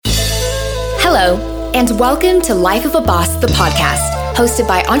Hello, and welcome to Life of a Boss, the podcast, hosted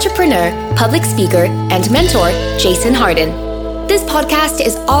by entrepreneur, public speaker, and mentor, Jason Harden. This podcast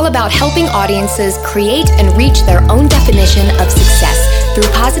is all about helping audiences create and reach their own definition of success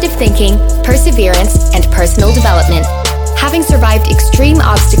through positive thinking, perseverance, and personal development. Having survived extreme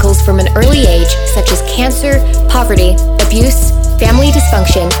obstacles from an early age, such as cancer, poverty, abuse, family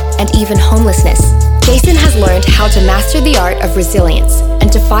dysfunction, and even homelessness, Jason has learned how to master the art of resilience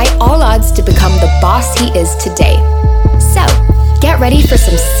and defy all odds to become the boss he is today. So, get ready for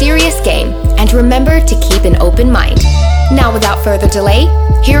some serious game and remember to keep an open mind. Now, without further delay,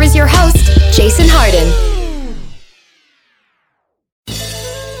 here is your host, Jason Harden.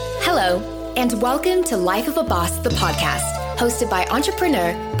 Hello, and welcome to Life of a Boss, the podcast, hosted by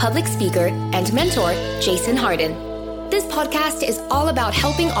entrepreneur, public speaker, and mentor, Jason Harden. This podcast is all about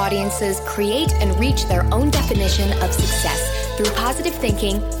helping audiences create and reach their own definition of success through positive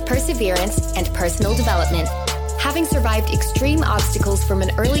thinking, perseverance, and personal development. Having survived extreme obstacles from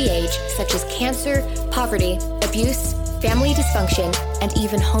an early age, such as cancer, poverty, abuse, family dysfunction, and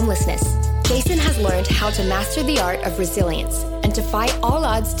even homelessness, Jason has learned how to master the art of resilience and defy all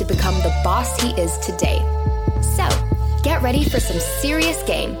odds to become the boss he is today. So, get ready for some serious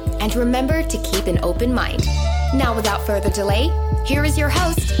game and remember to keep an open mind. Now, without further delay, here is your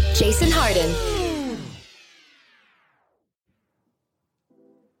host, Jason Harden.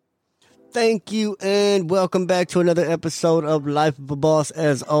 Thank you and welcome back to another episode of Life of a Boss.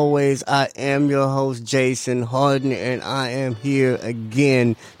 As always, I am your host, Jason Harden, and I am here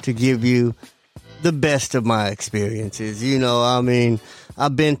again to give you the best of my experiences.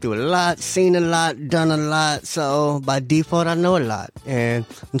 I've been through a lot, seen a lot, done a lot, so by default, I know a lot, and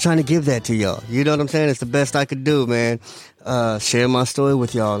I'm trying to give that to y'all. You know what I'm saying? It's the best I could do, man. Share my story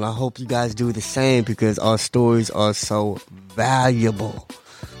with y'all, and I hope you guys do the same because our stories are so valuable.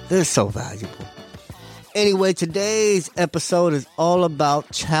 They're so valuable. Anyway, today's episode is all about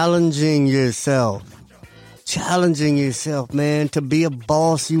challenging yourself. Challenging yourself, man. To be a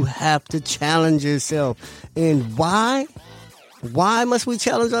boss, you have to challenge yourself. And why? Why must we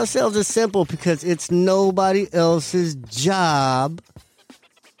challenge ourselves? It's simple, because it's nobody else's job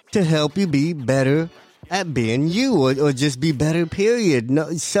to help you be better at being you or just be better, period. No,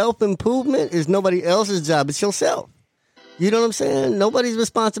 self-improvement is nobody else's job. It's yourself. You know what I'm saying? Nobody's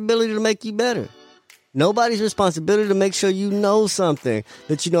responsibility to make you better. Nobody's responsibility to make sure you know something,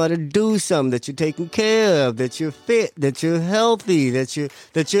 that you know how to do something, that you're taken care of, that you're fit, that you're healthy, that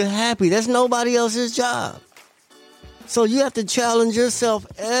you're happy. That's nobody else's job. So you have to challenge yourself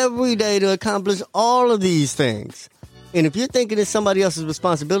every day to accomplish all of these things. And if you're thinking it's somebody else's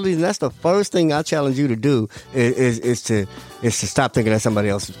responsibility, then that's the first thing I challenge you to do is to stop thinking that's somebody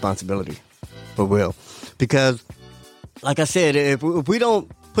else's responsibility. For real. Because, like I said, if we don't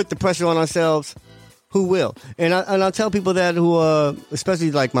put the pressure on ourselves, who will? And I tell people that who are,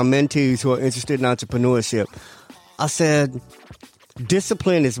 especially like my mentees who are interested in entrepreneurship, I said,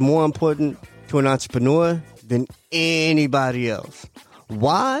 discipline is more important to an entrepreneur than anybody else.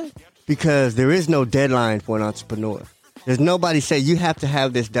 Why? Because there is no deadline for an entrepreneur. There's nobody say you have to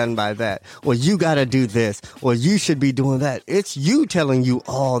have this done by that, or you got to do this, or you should be doing that. It's you telling you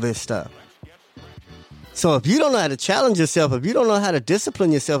all this stuff. So if you don't know how to challenge yourself, if you don't know how to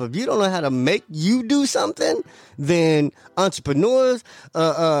discipline yourself, if you don't know how to make you do something, then entrepreneurs,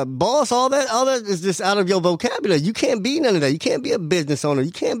 boss, all that is just out of your vocabulary. You can't be none of that. You can't be a business owner.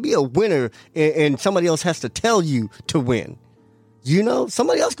 You can't be a winner and somebody else has to tell you to win. You know,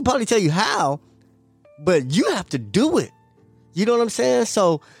 somebody else can probably tell you how, but you have to do it. You know what I'm saying?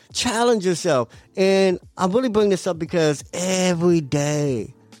 So challenge yourself. And I really bring this up because every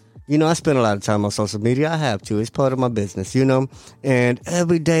day, I spend a lot of time on social media. I have to. It's part of my business, And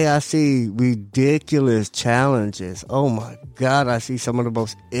every day I see ridiculous challenges. Oh, my God. I see some of the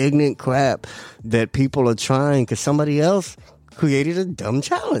most ignorant crap that people are trying because somebody else created a dumb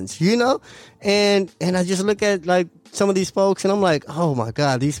challenge, And I just look at, like, some of these folks, and I'm like, oh, my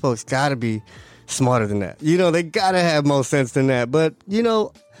God, these folks got to be smarter than that. They got to have more sense than that. But,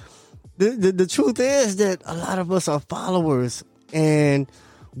 the truth is that a lot of us are followers, and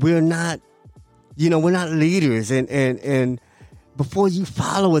we're not leaders. And before you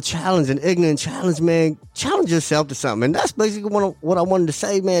follow a challenge, an ignorant challenge, man, challenge yourself to something. And that's basically what I wanted to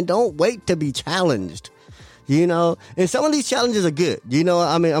say, man. Don't wait to be challenged. And some of these challenges are good.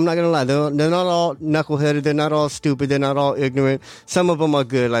 I'm not going to lie. They're not all knuckleheaded. They're not all stupid. They're not all ignorant. Some of them are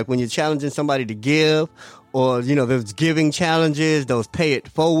good. Like when you're challenging somebody to give, or, those giving challenges, those pay it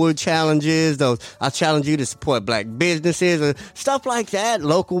forward challenges, those I challenge you to support black businesses and stuff like that,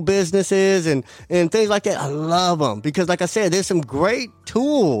 local businesses and things like that. I love them because, like I said, there's some great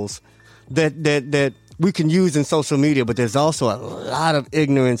tools that we can use in social media, but there's also a lot of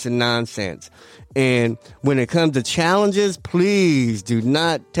ignorance and nonsense. And when it comes to challenges, please do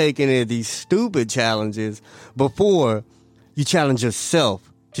not take any of these stupid challenges before you challenge yourself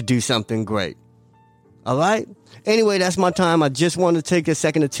to do something great. All right? Anyway, that's my time. I just wanted to take a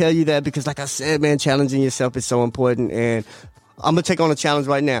second to tell you that because, like I said, man, challenging yourself is so important. And I'm going to take on a challenge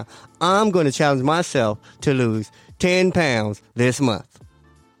right now. I'm going to challenge myself to lose 10 pounds this month.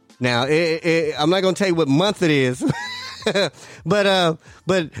 Now, I'm not going to tell you what month it is. But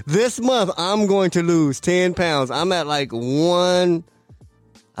this month I'm going to lose 10 pounds. I'm at like I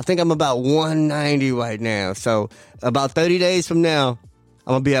think I'm about 190 right now. So about 30 days from now,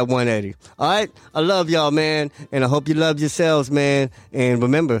 I'm going to be at 180. All right? I love y'all, man. And I hope you love yourselves, man. And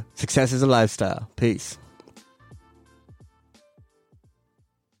remember, success is a lifestyle. Peace.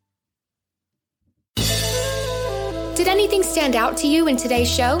 Did anything stand out to you in today's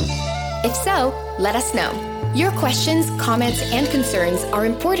show? If so, let us know. Your questions, comments, and concerns are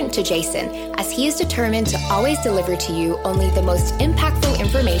important to Jason as he is determined to always deliver to you only the most impactful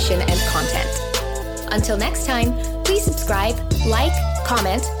information and content. Until next time, please subscribe, like,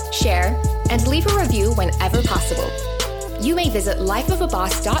 comment, share, and leave a review whenever possible. You may visit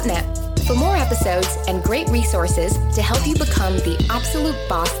lifeofaboss.net for more episodes and great resources to help you become the absolute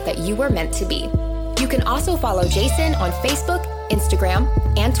boss that you were meant to be. You can also follow Jason on Facebook, Instagram,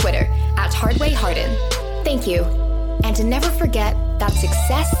 and Twitter at Hardway Harden. Thank you. And to never forget that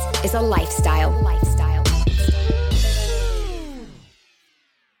success is a lifestyle.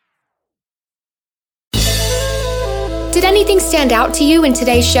 Did anything stand out to you in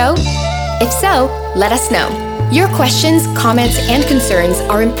today's show? If so, let us know. Your questions, comments, and concerns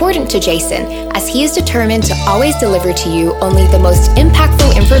are important to Jason as he is determined to always deliver to you only the most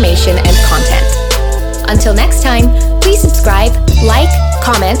impactful information and content. Until next time, please subscribe, like,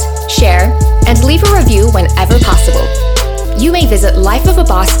 comment, share, and leave a review whenever possible. You may visit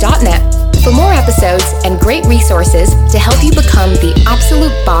lifeofaboss.net for more episodes and great resources to help you become the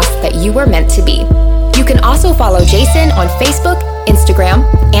absolute boss that you were meant to be. You can also follow Jason on Facebook, Instagram,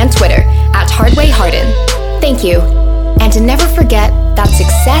 and Twitter at Hardway Harden. Thank you. And to never forget that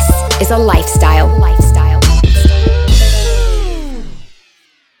success is a lifestyle.